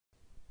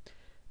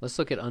Let's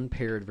look at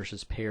unpaired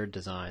versus paired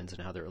designs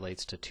and how that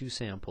relates to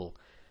two-sample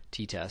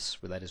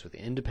t-tests, where that is with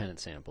independent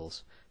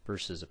samples,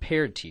 versus a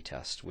paired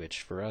t-test,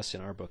 which for us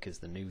in our book is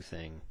the new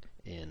thing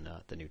in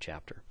the new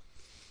chapter.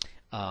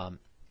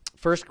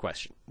 First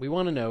question. We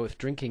want to know if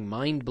drinking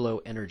Mind Blow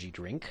energy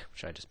drink,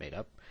 which I just made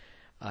up,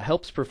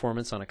 helps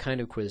performance on a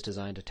kind of quiz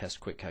designed to test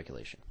quick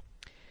calculation.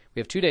 We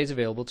have 2 days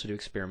available to do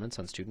experiments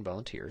on student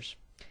volunteers.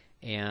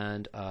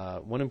 And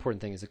one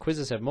important thing is the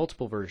quizzes have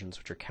multiple versions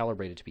which are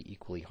calibrated to be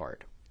equally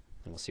hard.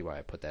 And we'll see why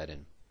I put that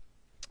in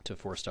to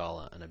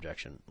forestall an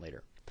objection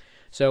later.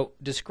 So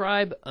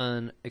describe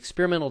an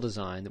experimental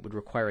design that would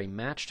require a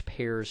matched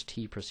pairs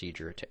T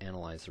procedure to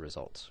analyze the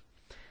results.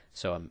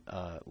 So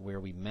where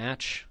we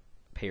match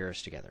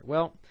pairs together.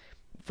 Well,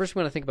 first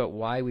we want to think about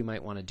why we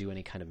might want to do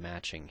any kind of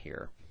matching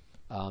here.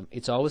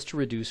 It's always to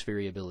reduce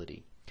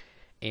variability.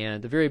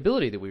 And the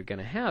variability that we're going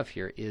to have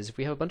here is if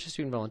we have a bunch of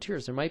student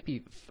volunteers, there might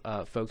be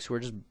folks who are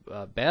just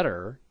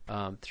better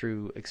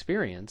through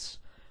experience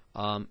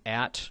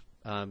at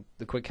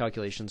the quick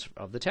calculations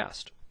of the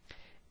test.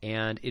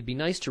 And it'd be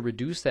nice to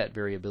reduce that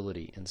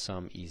variability in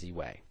some easy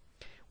way.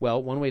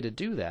 Well, one way to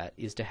do that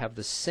is to have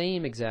the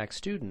same exact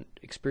student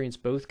experience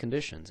both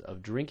conditions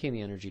of drinking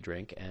the energy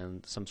drink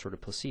and some sort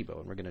of placebo,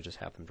 and we're going to just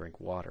have them drink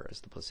water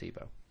as the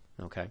placebo.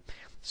 Okay,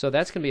 so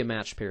that's going to be a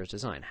matched pairs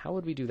design. How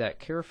would we do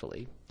that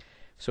carefully?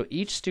 So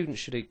each student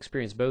should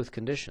experience both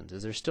conditions.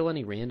 Is there still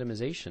any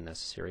randomization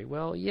necessary?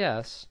 Well,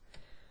 yes.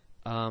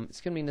 It's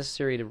going to be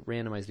necessary to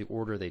randomize the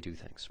order they do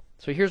things.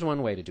 So here's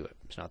one way to do it.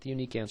 It's not the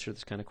unique answer to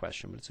this kind of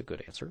question, but it's a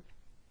good answer.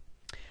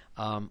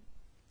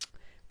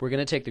 We're going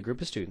to take the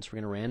group of students.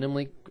 We're going to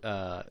randomly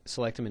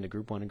select them into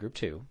Group 1 and Group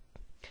 2.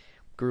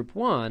 Group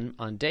 1,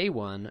 on day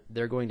 1,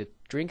 they're going to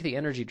drink the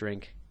energy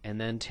drink and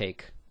then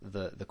take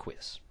the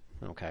quiz.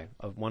 Okay,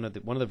 of one of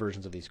the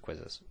versions of these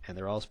quizzes, and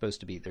they're all supposed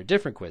to be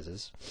different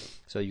quizzes,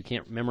 so you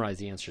can't memorize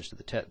the answers to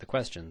the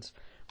questions,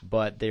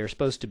 but they are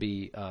supposed to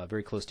be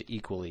very close to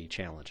equally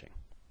challenging.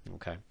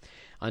 Okay,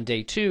 on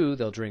day 2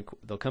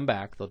 they'll come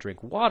back, they'll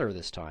drink water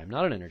this time,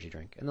 not an energy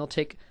drink, and they'll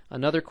take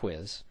another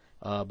quiz,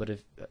 but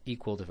of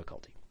equal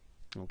difficulty.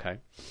 Okay,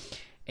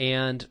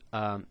 and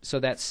so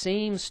that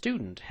same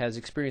student has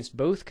experienced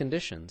both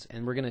conditions,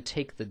 and we're going to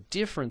take the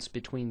difference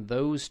between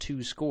those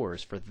two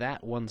scores for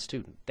that one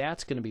student.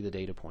 That's going to be the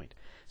data point.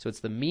 So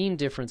it's the mean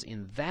difference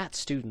in that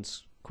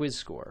student's quiz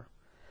score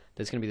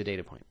that's going to be the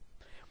data point.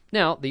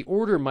 Now, the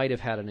order might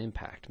have had an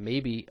impact.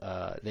 Maybe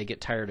they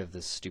get tired of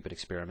this stupid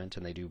experiment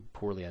and they do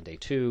poorly on day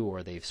 2,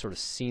 or they've sort of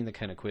seen the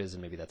kind of quiz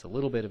and maybe that's a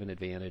little bit of an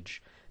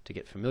advantage to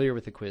get familiar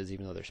with the quiz,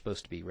 even though they're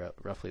supposed to be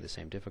roughly the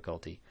same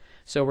difficulty.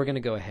 So we're going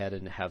to go ahead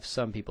and have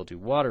some people do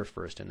water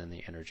first and then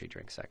the energy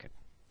drink second.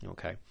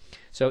 Okay,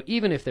 so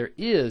even if there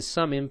is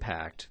some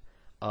impact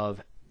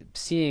of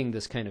seeing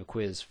this kind of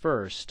quiz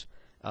first,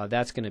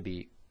 that's going to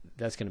be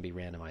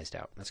randomized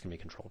out. That's going to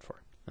be controlled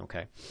for.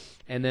 Okay,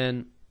 and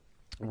then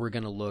we're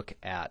going to look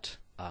at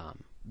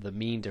the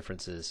mean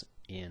differences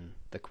in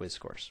the quiz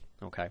scores.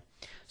 Okay,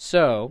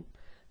 so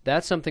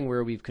that's something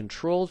where we've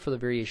controlled for the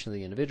variation of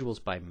the individuals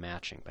by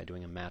matching, by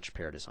doing a match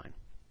pair design.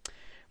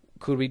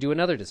 Could we do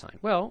another design?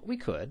 Well, we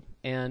could,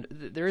 and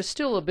there is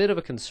still a bit of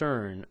a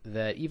concern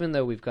that even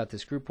though we've got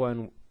this Group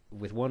 1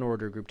 with one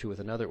order, Group 2 with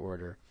another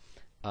order,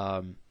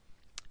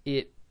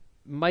 it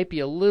might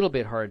be a little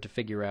bit hard to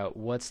figure out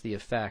what's the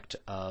effect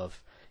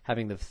of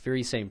having the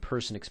very same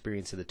person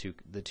experience the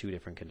two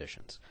different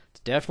conditions. It's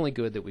definitely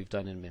good that we've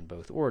done them in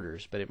both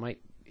orders, but it might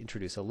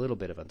introduce a little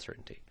bit of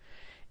uncertainty.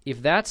 If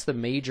that's the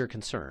major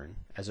concern,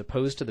 as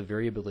opposed to the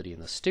variability in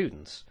the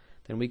students,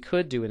 then we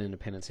could do an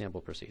independent sample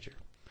procedure.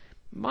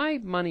 My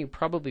money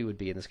probably would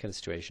be in this kind of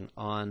situation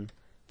on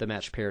the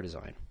matched pair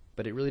design,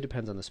 but it really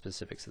depends on the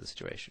specifics of the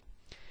situation.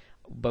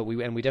 But we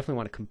definitely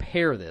want to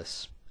compare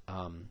this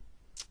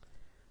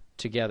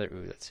together.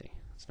 Ooh, let's see,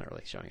 it's not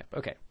really showing up.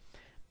 Okay.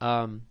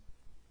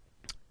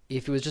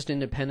 If it was just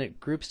independent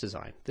groups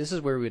design, this is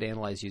where we would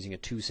analyze using a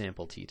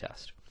 2-sample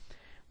t-test.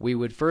 We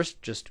would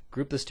first just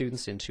group the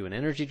students into an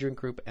energy drink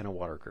group and a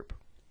water group.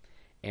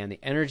 And the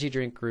energy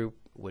drink group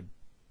would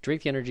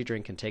drink the energy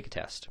drink and take a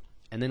test.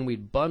 And then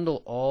we'd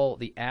bundle all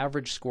the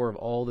average score of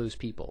all those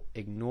people,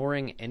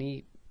 ignoring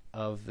any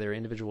of their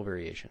individual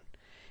variation.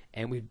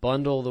 And we'd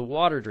bundle the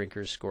water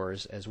drinkers'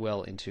 scores as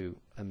well into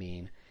a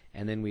mean,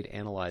 and then we'd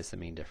analyze the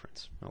mean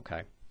difference.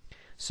 Okay,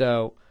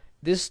 so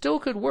this still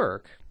could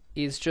work.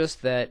 It's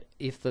just that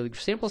if the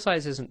sample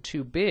size isn't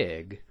too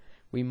big,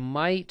 we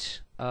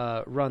might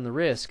run the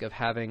risk of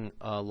having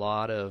a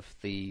lot of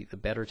the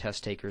better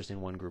test takers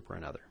in one group or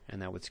another,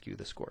 and that would skew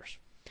the scores.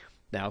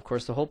 Now, of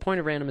course, the whole point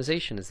of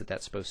randomization is that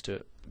that's supposed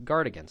to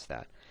guard against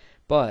that,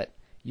 but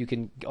you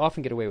can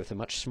often get away with a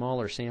much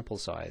smaller sample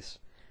size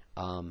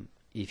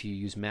if you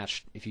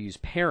use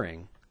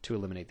pairing to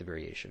eliminate the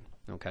variation.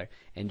 Okay,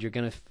 and you're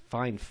going to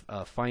find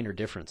finer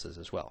differences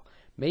as well.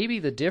 Maybe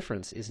the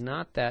difference is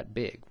not that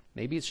big.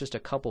 Maybe it's just a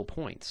couple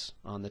points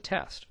on the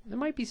test. It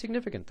might be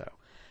significant, though.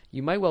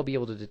 You might well be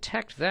able to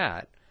detect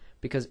that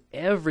because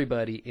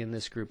everybody in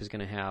this group is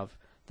going to have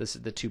the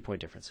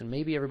 2-point difference. And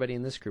maybe everybody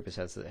in this group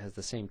has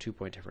the same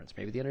 2-point difference.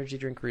 Maybe the energy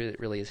drink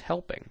really is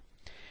helping.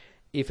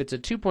 If it's a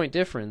 2-point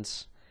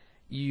difference,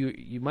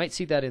 you might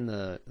see that in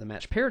the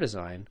matched pair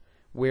design,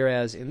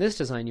 whereas in this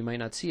design you might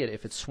not see it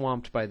if it's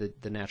swamped by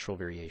the natural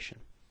variation.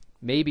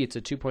 Maybe it's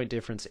a 2-point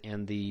difference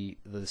and the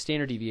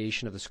standard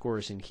deviation of the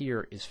scores in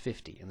here is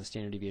 50 and the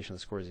standard deviation of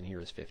the scores in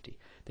here is 50.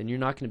 Then you're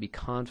not going to be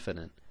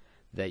confident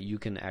that you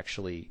can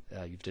actually,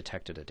 you've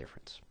detected a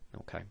difference.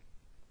 Okay.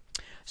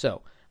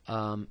 So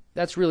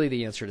that's really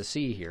the answer to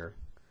C here.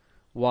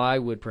 Why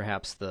would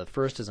perhaps the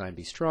first design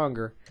be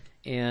stronger?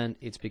 And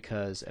it's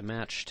because a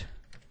matched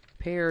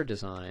pair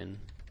design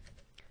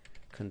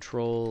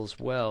controls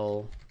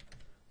well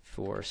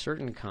for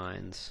certain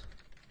kinds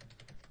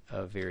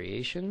of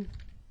variation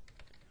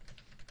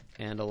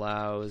and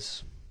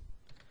allows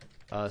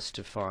us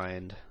to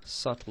find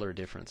subtler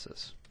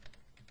differences.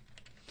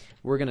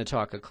 We're going to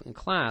talk in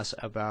class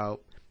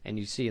about, and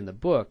you see in the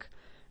book,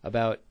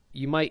 about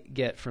you might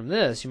get from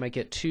this, you might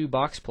get 2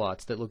 box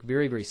plots that look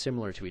very, very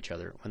similar to each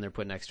other when they're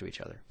put next to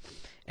each other.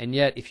 And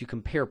yet, if you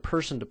compare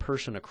person to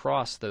person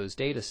across those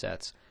data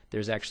sets,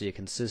 there's actually a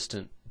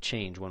consistent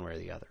change one way or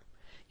the other.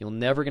 You're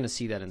never going to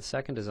see that in the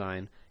second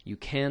design. You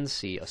can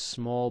see a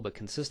small but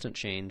consistent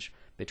change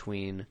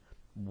between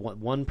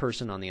one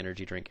person on the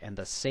energy drink and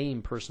the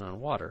same person on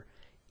water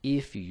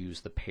if you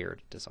use the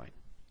paired design.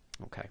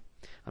 Okay.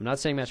 I'm not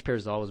saying matched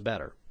pairs is always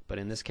better, but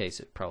in this case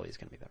it probably is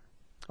going to be better.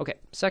 Okay,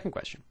 second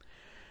question.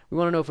 We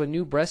want to know if a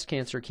new breast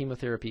cancer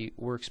chemotherapy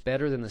works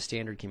better than the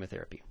standard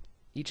chemotherapy.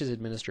 Each is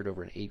administered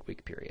over an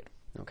 8-week period.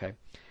 Okay.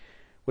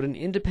 Would an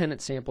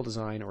independent sample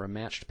design or a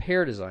matched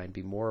pair design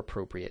be more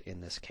appropriate in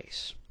this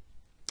case?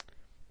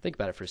 Think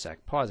about it for a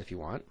sec. Pause if you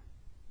want.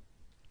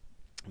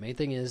 The main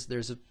thing is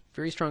there's a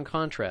very strong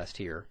contrast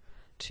here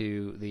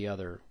to the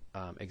other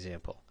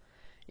example.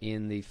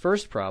 In the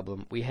first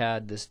problem, we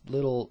had this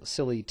little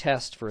silly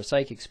test for a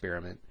psych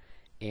experiment,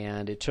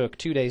 and it took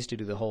 2 days to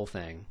do the whole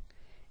thing.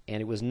 And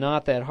it was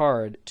not that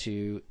hard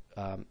to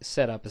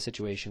set up a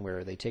situation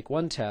where they take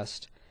one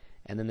test,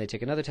 and then they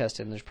take another test,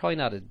 and there's probably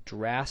not a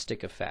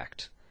drastic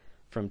effect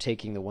from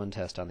taking the one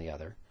test on the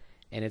other.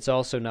 And it's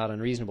also not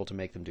unreasonable to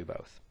make them do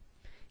both.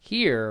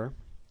 Here,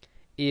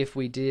 if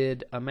we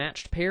did a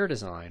matched pair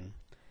design,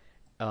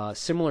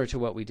 similar to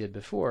what we did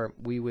before,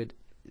 we would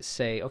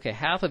say, okay,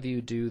 half of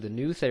you do the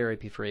new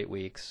therapy for 8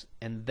 weeks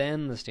and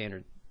then the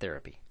standard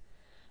therapy.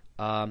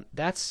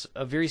 That's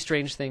a very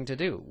strange thing to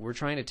do. We're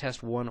trying to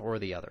test one or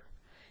the other.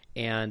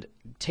 And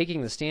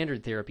taking the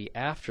standard therapy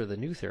after the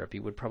new therapy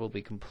would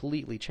probably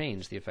completely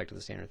change the effect of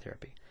the standard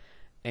therapy.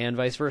 And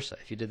vice versa.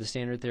 If you did the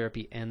standard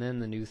therapy and then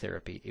the new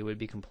therapy, it would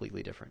be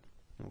completely different.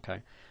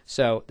 Okay?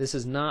 So this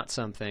is not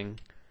something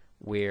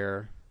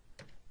where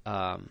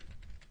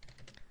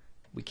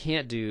we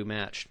can't do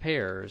matched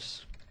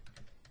pairs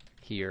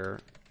here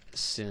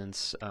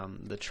since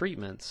the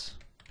treatments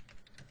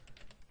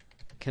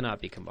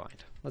cannot be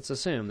combined. Let's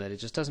assume that it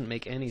just doesn't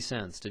make any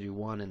sense to do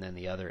one and then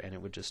the other, and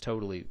it would just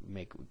totally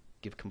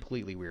give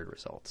completely weird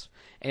results.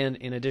 And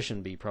in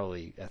addition, be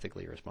probably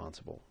ethically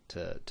irresponsible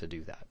to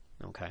do that.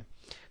 Okay,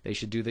 they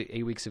should do the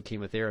 8 weeks of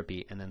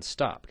chemotherapy and then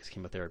stop, because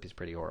chemotherapy is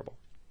pretty horrible.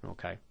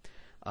 Okay,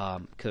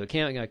 because it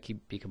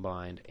can't be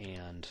combined,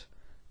 and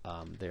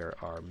there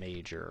are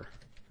major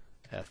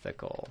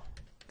ethical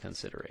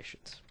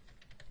considerations.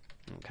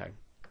 Okay,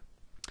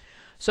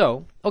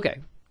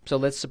 so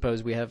let's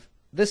suppose we have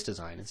this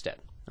design instead.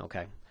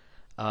 Okay,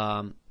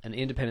 an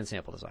independent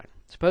sample design.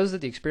 Suppose that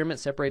the experiment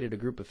separated a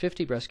group of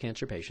 50 breast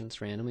cancer patients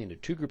randomly into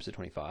 2 groups of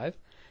 25,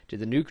 did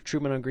the new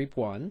treatment on group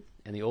 1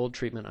 and the old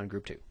treatment on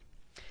group 2.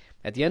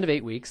 At the end of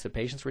 8 weeks, the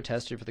patients were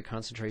tested for the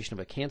concentration of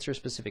a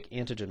cancer-specific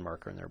antigen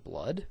marker in their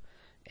blood,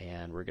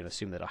 and we're going to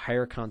assume that a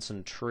higher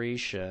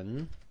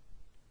concentration,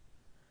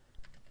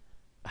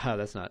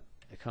 that's not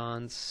a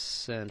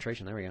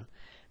concentration, there we go,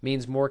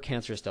 means more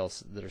cancer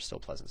cells that are still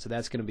present. So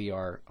that's going to be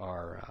our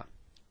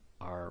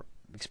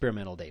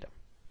experimental data.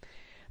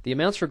 The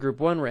amounts for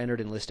group 1 were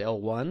entered in list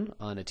L1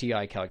 on a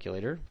TI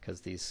calculator, because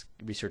these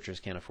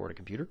researchers can't afford a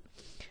computer,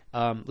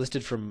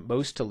 listed from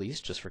most to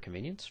least just for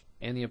convenience,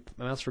 and the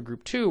amounts for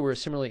group 2 were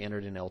similarly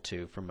entered in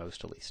L2 from most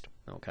to least.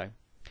 Okay,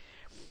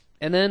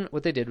 and then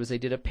what they did was they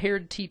did a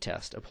paired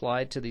t-test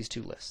applied to these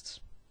two lists.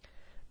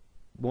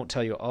 Won't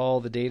tell you all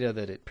the data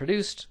that it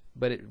produced,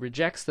 but it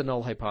rejects the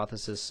null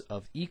hypothesis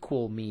of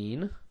equal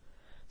mean.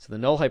 So the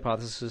null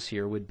hypothesis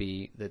here would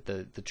be that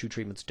the two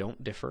treatments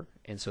don't differ,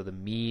 and so the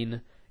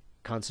mean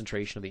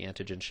concentration of the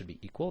antigen should be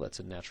equal. That's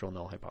a natural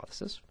null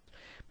hypothesis.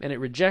 And it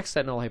rejects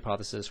that null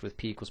hypothesis with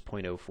p equals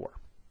 0.04.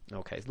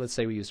 Okay, so let's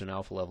say we used an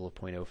alpha level of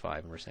 0.05,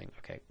 and we're saying,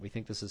 okay, we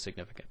think this is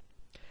significant.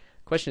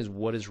 Question is,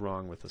 what is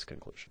wrong with this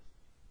conclusion?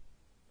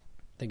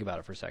 Think about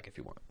it for a sec if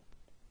you want.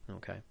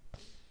 Okay.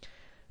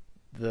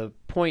 The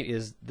point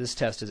is, this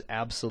test is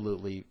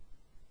absolutely,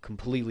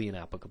 completely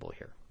inapplicable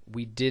here.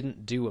 We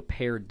didn't do a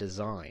paired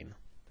design.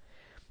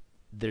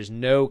 There's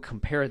no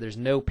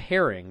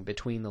pairing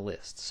between the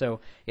lists. So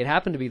it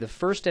happened to be the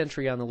first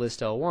entry on the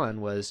list L1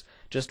 was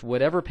just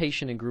whatever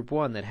patient in group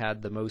 1 that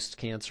had the most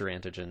cancer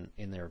antigen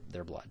in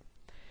their blood.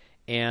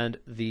 And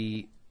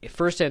the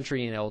first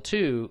entry in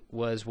L2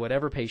 was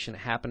whatever patient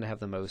happened to have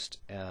the most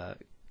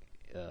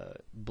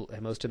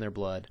most in their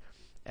blood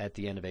at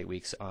the end of 8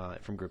 weeks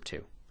from group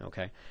 2.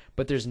 Okay,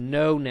 but there's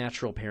no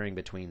natural pairing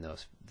between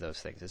those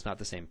things. It's not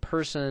the same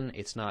person.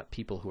 It's not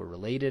people who are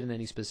related in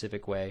any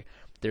specific way.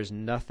 There's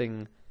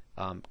nothing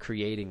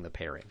creating the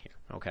pairing here.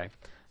 Okay,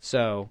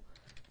 so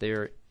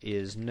there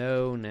is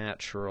no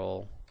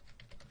natural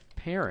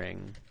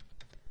pairing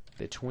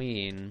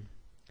between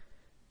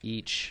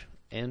each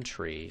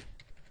entry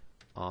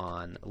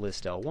on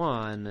list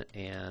L1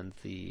 and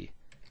the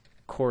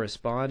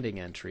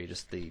corresponding entry,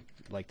 just the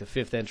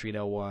fifth entry in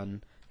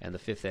L1 and the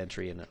fifth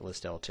entry in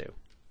list L2.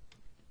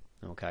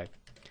 Okay.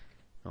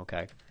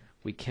 Okay.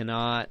 We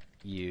cannot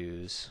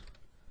use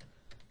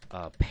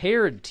a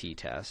paired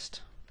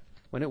t-test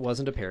when it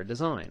wasn't a paired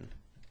design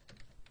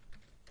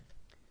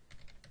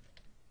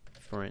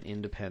for an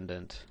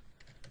independent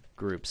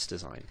groups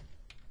design.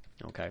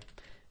 Okay.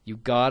 You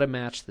got to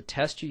match the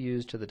test you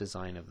use to the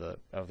design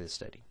of this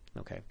study.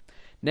 Okay.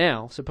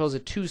 Now, suppose a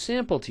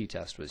two-sample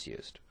t-test was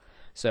used.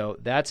 So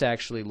that's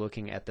actually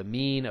looking at the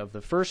mean of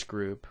the first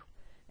group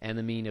and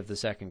the mean of the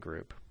second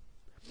group.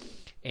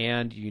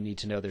 And you need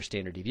to know their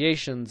standard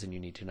deviations, and you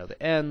need to know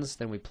the n's.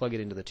 Then we plug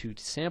it into the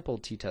two-sample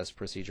t-test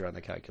procedure on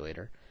the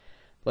calculator.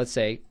 Let's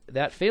say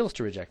that fails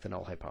to reject the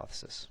null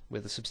hypothesis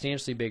with a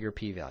substantially bigger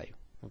p-value.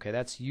 Okay,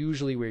 that's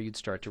usually where you'd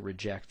start to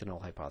reject the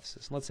null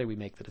hypothesis. And let's say we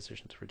make the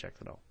decision to reject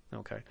the null.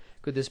 Okay,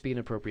 could this be an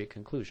appropriate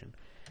conclusion?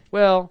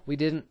 Well, I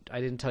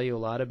didn't tell you a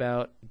lot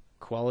about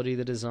quality of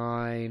the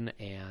design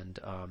and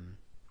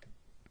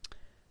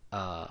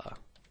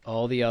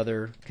all the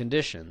other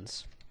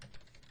conditions,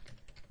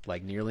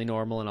 like nearly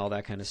normal and all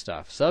that kind of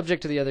stuff.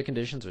 Subject to the other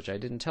conditions, which I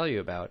didn't tell you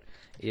about,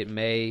 it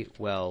may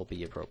well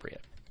be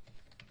appropriate.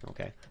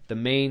 Okay. The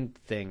main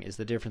thing is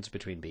the difference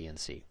between B and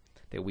C,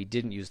 that we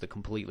didn't use the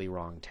completely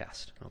wrong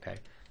test. Okay.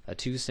 A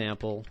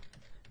two-sample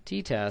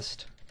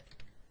t-test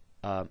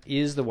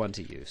is the one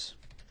to use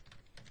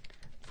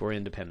for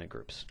independent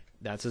groups.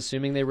 That's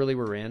assuming they really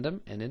were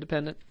random and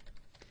independent.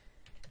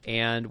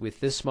 And with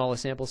this small a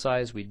sample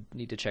size, we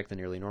need to check the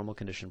nearly normal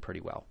condition pretty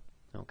well.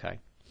 Okay.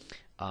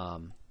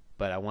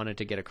 But I wanted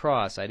to get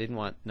across, I didn't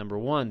want, number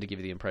one, to give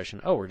you the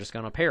impression, oh, we're just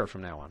going to pair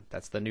from now on.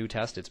 That's the new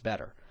test, it's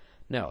better.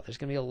 No, there's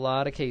going to be a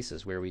lot of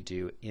cases where we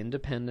do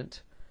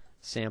independent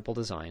sample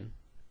design.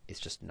 It's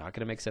just not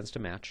going to make sense to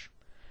match.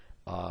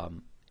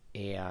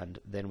 And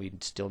then we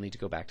still need to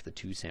go back to the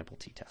two-sample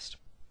t-test.